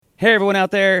Hey everyone out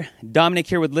there, Dominic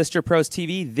here with Lister Pros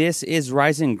TV. This is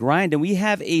Rise and Grind, and we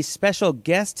have a special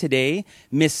guest today,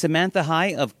 Miss Samantha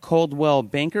High of Coldwell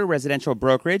Banker Residential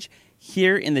Brokerage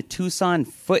here in the Tucson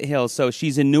foothills. So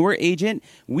she's a newer agent.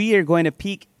 We are going to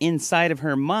peek inside of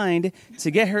her mind to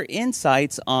get her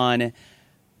insights on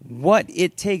what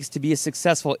it takes to be a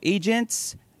successful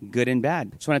agent, good and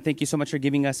bad. Just want to thank you so much for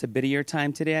giving us a bit of your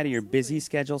time today out of your busy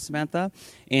schedule, Samantha,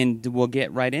 and we'll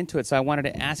get right into it. So I wanted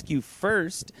to ask you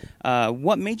first,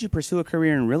 what made you pursue a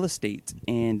career in real estate,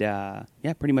 and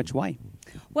pretty much why?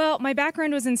 Well, my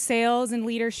background was in sales and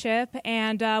leadership,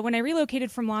 and when I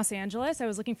relocated from Los Angeles, I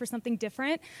was looking for something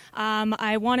different.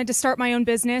 I wanted to start my own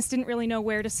business, didn't really know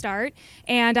where to start,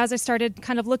 and as I started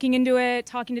kind of looking into it,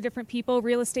 talking to different people,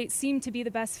 real estate seemed to be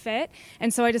the best fit,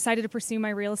 and so I decided to pursue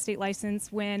my real estate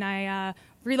license when I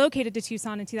relocated to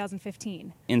Tucson in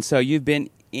 2015. And so you've been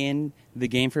in the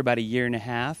game for about a year and a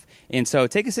half, and so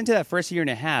take us into that first year and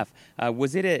a half.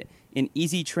 Was it an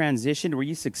easy transition? Were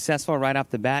you successful right off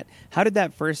the bat? How did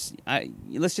that first,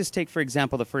 let's just take, for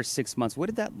example, the first 6 months. What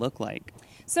did that look like?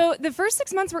 So the first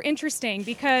 6 months were interesting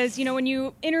because, when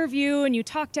you interview and you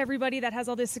talk to everybody that has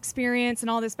all this experience and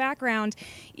all this background,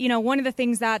 one of the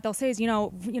things that they'll say is,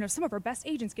 some of our best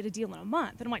agents get a deal in a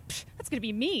month. And I'm like, that's going to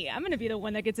be me. I'm going to be the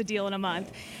one that gets a deal in a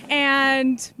month.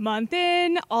 And month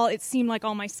in, it seemed like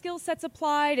all my skill sets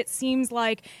applied. It seems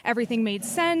like everything made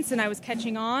sense and I was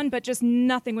catching on, but just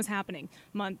nothing was happening.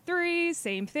 Month 3,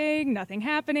 same thing, nothing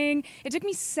happening. It took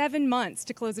me 7 months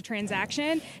to close a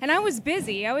transaction, and I was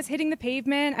busy. I was hitting the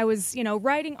pavement. I was,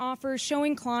 writing offers,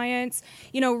 showing clients,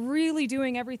 really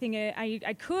doing everything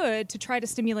I could to try to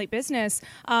stimulate business.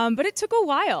 But it took a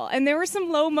while, and there were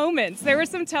some low moments. There were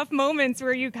some tough moments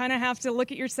where you kind of have to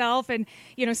look at yourself and,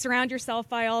 surround yourself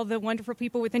by all the wonderful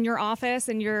people within your office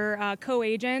and your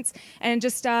co-agents, and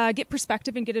just get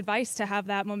perspective and get advice to have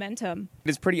that momentum.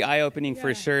 It's pretty eye-opening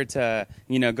for sure to,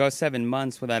 go 7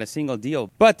 months without a single deal.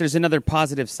 But there's another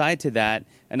positive side to that,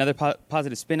 another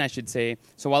positive spin, I should say.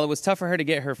 So while it was tough for her to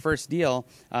get her first deal,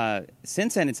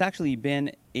 since then it's actually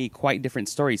been a quite different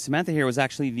story. Samantha here was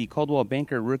actually the Coldwell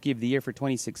Banker Rookie of the Year for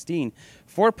 2016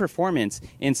 for performance.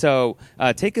 And so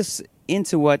take us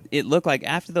into what it looked like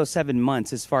after those 7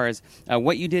 months as far as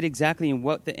what you did exactly and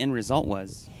what the end result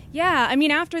was. Yeah,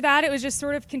 after that, it was just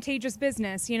sort of contagious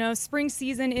business. Spring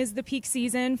season is the peak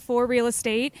season for real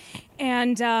estate.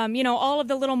 And, all of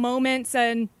the little moments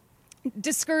and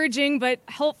discouraging but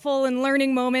helpful and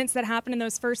learning moments that happened in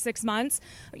those first 6 months,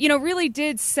 really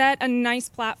did set a nice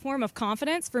platform of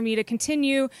confidence for me to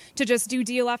continue to just do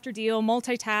deal after deal,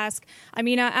 multitask.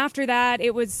 After that,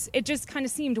 it just kind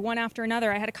of seemed one after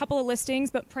another. I had a couple of listings,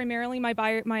 but primarily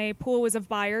my pool was of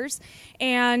buyers,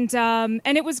 and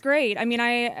it was great.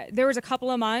 There was a couple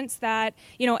of months that,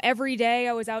 every day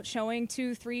I was out showing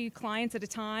 2-3 clients at a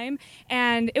time,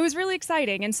 and it was really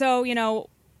exciting. And so,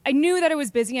 I knew that I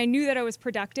was busy. I knew that I was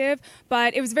productive,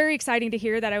 but it was very exciting to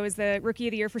hear that I was the Rookie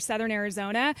of the Year for Southern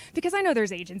Arizona, because I know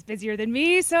there's agents busier than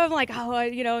me. So I'm like,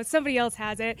 somebody else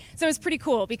has it. So it was pretty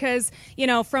cool because,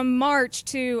 from March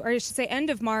to, or I should say end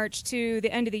of March to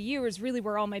the end of the year is really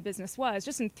where all my business was,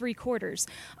 just in 3 quarters.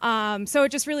 So it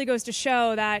just really goes to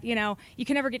show that, you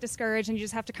can never get discouraged, and you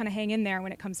just have to kind of hang in there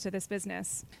when it comes to this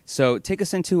business. So take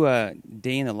us into a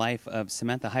day in the life of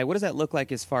Samantha High. What does that look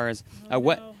like as far as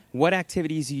what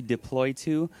activities you deploy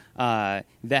to that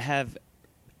have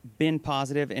been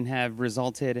positive and have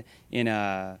resulted in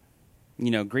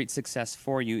great success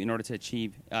for you in order to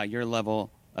achieve your level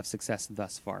of success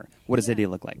thus far? What does the day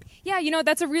look like? Yeah,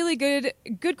 that's a really good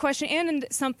question, and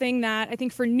something that I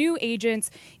think for new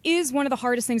agents is one of the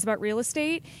hardest things about real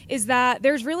estate is that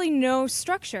there's really no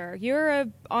structure. You're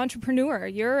an entrepreneur,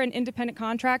 you're an independent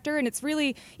contractor, and it's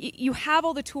really, you have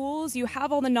all the tools, you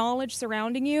have all the knowledge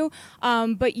surrounding you,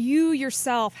 but you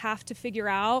yourself have to figure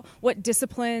out what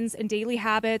disciplines and daily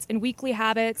habits and weekly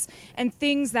habits and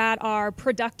things that are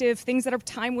productive, things that are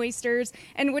time wasters.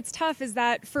 And what's tough is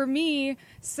that for me,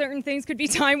 certain things could be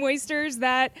time wasters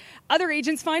that other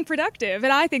agents find productive,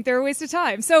 and I think they're a waste of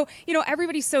time. So,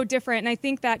 everybody's so different, and I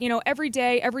think that, every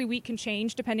day, every week can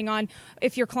change depending on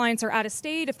if your clients are out of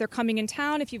state, if they're coming in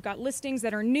town, if you've got listings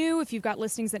that are new, if you've got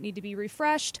listings that need to be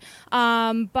refreshed.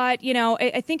 But,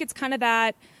 I think it's kind of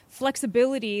that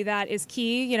flexibility that is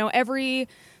key.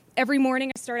 Every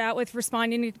morning I start out with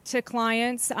responding to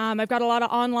clients. I've got a lot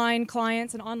of online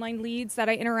clients and online leads that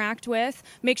I interact with,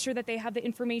 make sure that they have the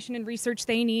information and research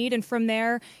they need. And from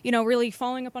there, really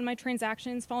following up on my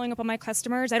transactions, following up on my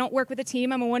customers. I don't work with a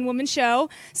team. I'm a one-woman show.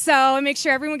 So I make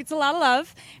sure everyone gets a lot of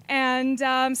love. And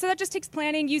so that just takes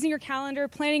planning, using your calendar,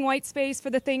 planning white space for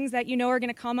the things that are going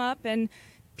to come up, and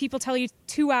people tell you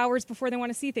 2 hours before they want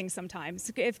to see things sometimes,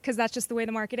 because that's just the way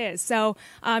the market is. So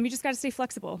you just got to stay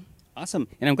flexible. Awesome.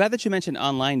 And I'm glad that you mentioned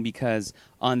online, because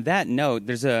on that note,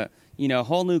 there's a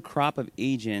whole new crop of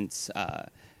agents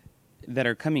that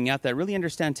are coming out that really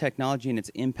understand technology and its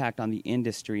impact on the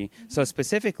industry. Mm-hmm. So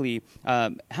specifically,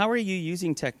 how are you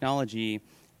using technology,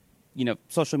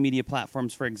 social media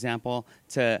platforms, for example,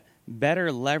 to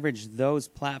better leverage those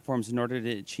platforms in order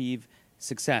to achieve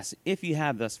success, if you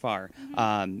have thus far,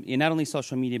 in not only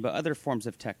social media, but other forms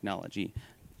of technology?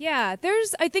 Yeah,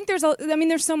 there's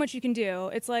so much you can do.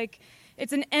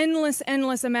 It's an endless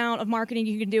amount of marketing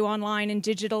you can do online and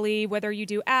digitally, whether you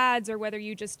do ads or whether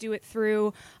you just do it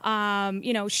through,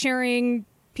 sharing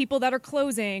people that are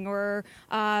closing, or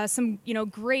some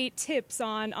great tips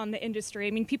on the industry.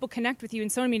 I mean, people connect with you in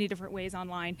so many different ways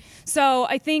online. So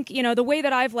I think the way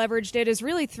that I've leveraged it is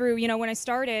really through when I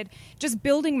started just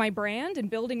building my brand and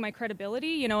building my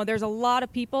credibility. There's a lot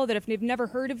of people that if they've never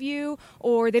heard of you,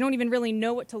 or they don't even really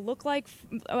know what to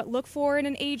look for in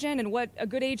an agent and what a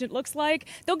good agent looks like,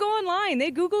 they'll go online,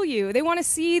 they Google you, they want to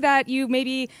see that you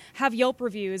maybe have Yelp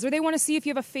reviews, or they want to see if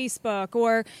you have a Facebook,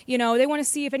 or they want to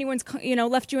see if anyone's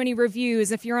left you any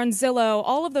reviews, if you're on Zillow.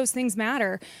 All of those things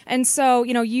matter. And so,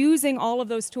 using all of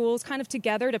those tools kind of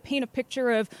together to paint a picture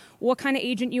of what kind of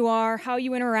agent you are, how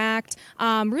you interact,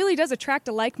 really does attract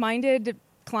a like-minded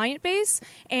client base.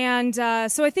 And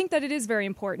so I think that it is very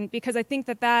important, because I think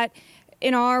that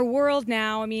in our world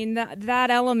now, I mean, that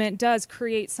element does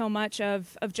create so much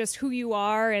of just who you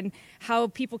are and how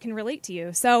people can relate to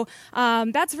you. So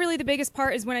that's really the biggest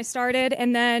part, is when I started.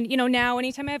 And then, now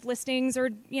anytime I have listings or,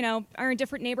 are in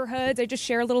different neighborhoods, I just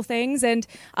share little things, and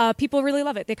people really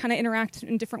love it. They kind of interact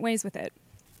in different ways with it.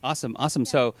 Awesome. Yeah.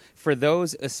 So for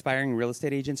those aspiring real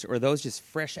estate agents, or those just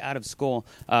fresh out of school,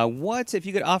 if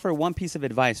you could offer one piece of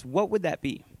advice, what would that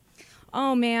be?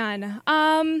 Oh, man.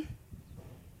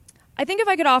 I think if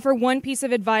I could offer one piece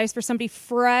of advice for somebody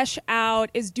fresh out,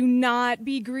 is do not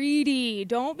be greedy.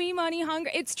 Don't be money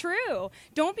hungry. It's true.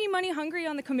 Don't be money hungry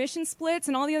on the commission splits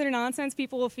and all the other nonsense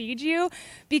people will feed you,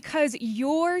 because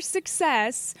your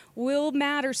success will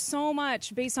matter so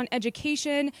much based on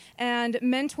education and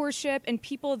mentorship and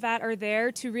people that are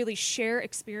there to really share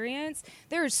experience.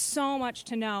 There is so much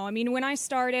to know. I mean, when I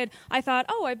started, I thought,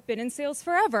 I've been in sales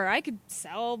forever. I could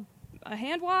sell a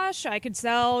hand wash, I could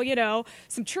sell,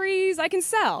 some trees, I can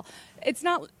sell. It's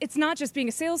not just being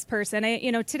a salesperson.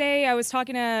 Today I was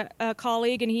talking to a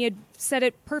colleague, and he had said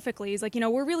it perfectly. He's like,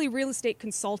 we're really real estate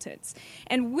consultants.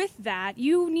 And with that,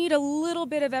 you need a little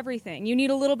bit of everything. You need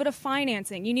a little bit of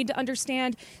financing. You need to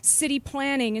understand city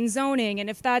planning and zoning, and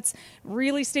if that's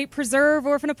real estate preserve,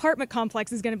 or if an apartment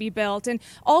complex is going to be built. And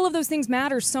all of those things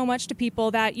matter so much to people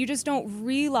that you just don't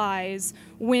realize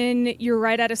when you're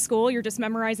right out of school. You're just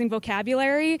memorizing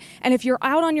vocabulary. And if you're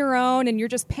out on your own and you're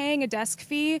just paying a desk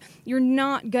fee, you're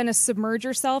not going to submerge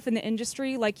yourself in the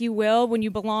industry like you will when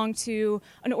you belong to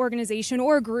an organization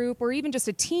or a group, or even just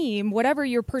a team. Whatever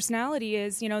your personality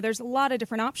is, there's a lot of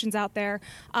different options out there,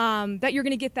 that you're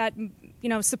going to get that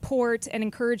support and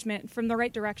encouragement from the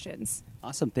right directions.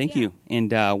 Awesome. Thank you.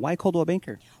 And why Coldwell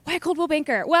Banker? Why Coldwell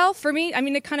Banker? Well, for me,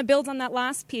 it kind of builds on that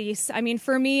last piece.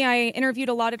 For me, I interviewed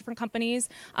a lot of different companies.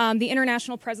 The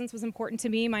international presence was important to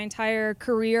me. My entire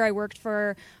career, I worked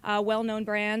for well-known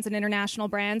brands and international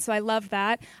brands, so I love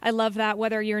that. I love that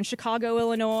whether you're in Chicago,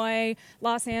 Illinois,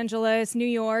 Los Angeles, New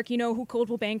York, you know who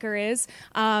Coldwell Banker is.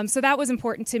 So that was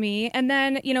important to me. And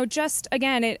then, just,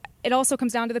 again, it also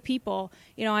comes down to the people.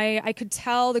 I could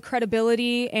tell the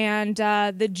credibility and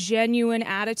the genuine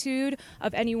attitude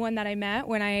of anyone that I met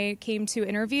when I came to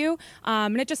interview.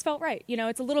 And it just felt right.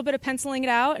 It's a little bit of penciling it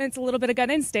out, and it's a little bit of gut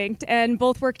instinct, and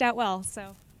both worked out well.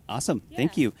 So awesome. Yeah.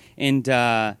 Thank you. And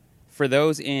for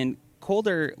those in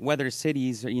colder weather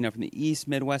cities, from the East,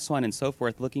 Midwest, so on and so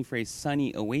forth, looking for a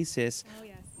sunny oasis,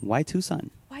 why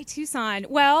Tucson? Why Tucson?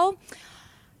 Well,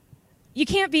 you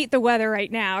can't beat the weather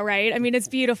right now, right? It's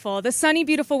beautiful. The sunny,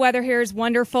 beautiful weather here is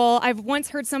wonderful. I've once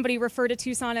heard somebody refer to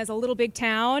Tucson as a little big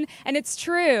town, and it's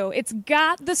true. It's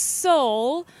got the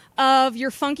soul of your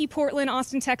funky Portland,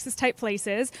 Austin, Texas type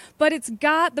places, but it's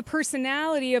got the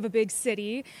personality of a big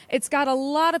city. It's got a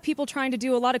lot of people trying to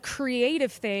do a lot of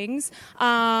creative things,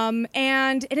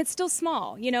 and it's still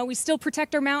small. We still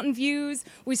protect our mountain views.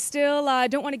 We still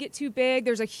don't want to get too big.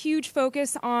 There's a huge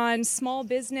focus on small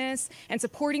business and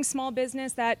supporting small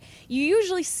business that you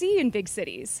usually see in big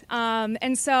cities.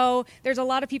 And so there's a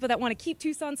lot of people that want to keep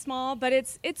Tucson small, but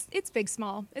it's big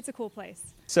small. It's a cool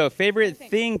place. So favorite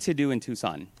thing to do in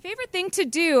Tucson? Favorite thing to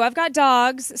do? I've got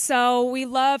dogs, so we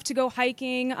love to go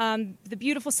hiking. The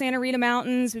beautiful Santa Rita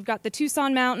Mountains. We've got the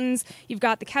Tucson Mountains. You've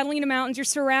got the Catalina Mountains. You're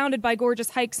surrounded by gorgeous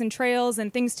hikes and trails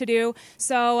and things to do.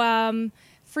 So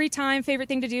free time, favorite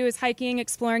thing to do is hiking,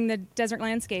 exploring the desert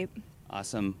landscape.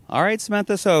 Awesome. All right,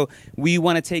 Samantha. So we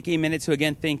want to take a minute to,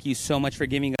 again, thank you so much for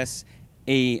giving us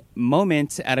a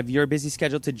moment out of your busy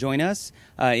schedule to join us.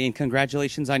 And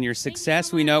congratulations on your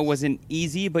success. So we know it wasn't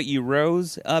easy, but you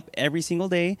rose up every single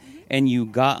day and you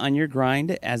got on your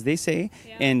grind, as they say.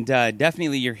 Yeah. And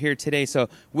definitely you're here today. So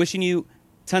wishing you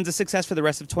tons of success for the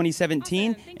rest of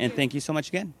 2017. Awesome. And thank you so much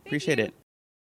again. Appreciate it.